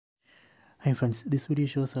Hi friends, this video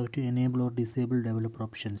shows how to enable or disable developer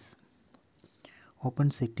options. Open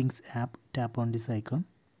Settings app, tap on this icon,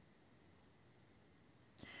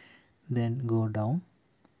 then go down.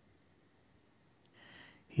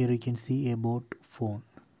 Here you can see About Phone.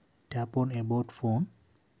 Tap on About Phone,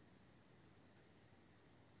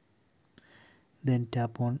 then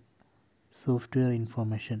tap on Software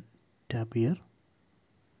Information. Tap here.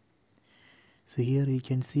 So here you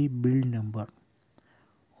can see build number.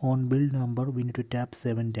 On build number we need to tap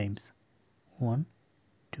 7 times. 1,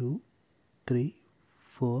 2, 3,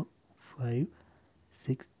 4, 5,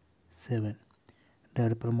 6, 7.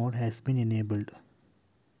 Developer mode has been enabled.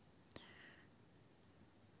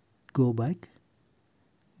 Go back,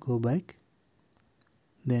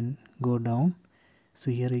 then go down. So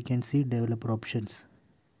here you can see developer options.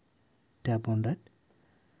 Tap on that.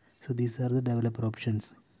 So these are the developer options.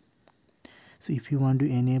 So if you want to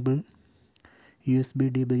enable USB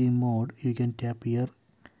debugging mode, you can tap here,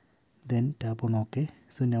 then tap on OK.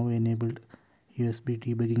 So now enabled USB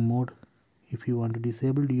debugging mode. If you want to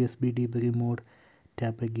disable USB debugging mode,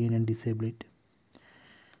 tap again and disable it.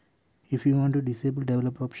 If you want to disable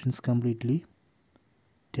developer options completely,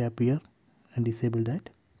 tap here and disable that.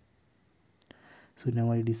 So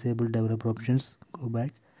now I disable developer options. Go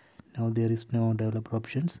back. Now there is no developer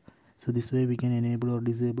options. So this way we can enable or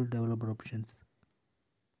disable developer options.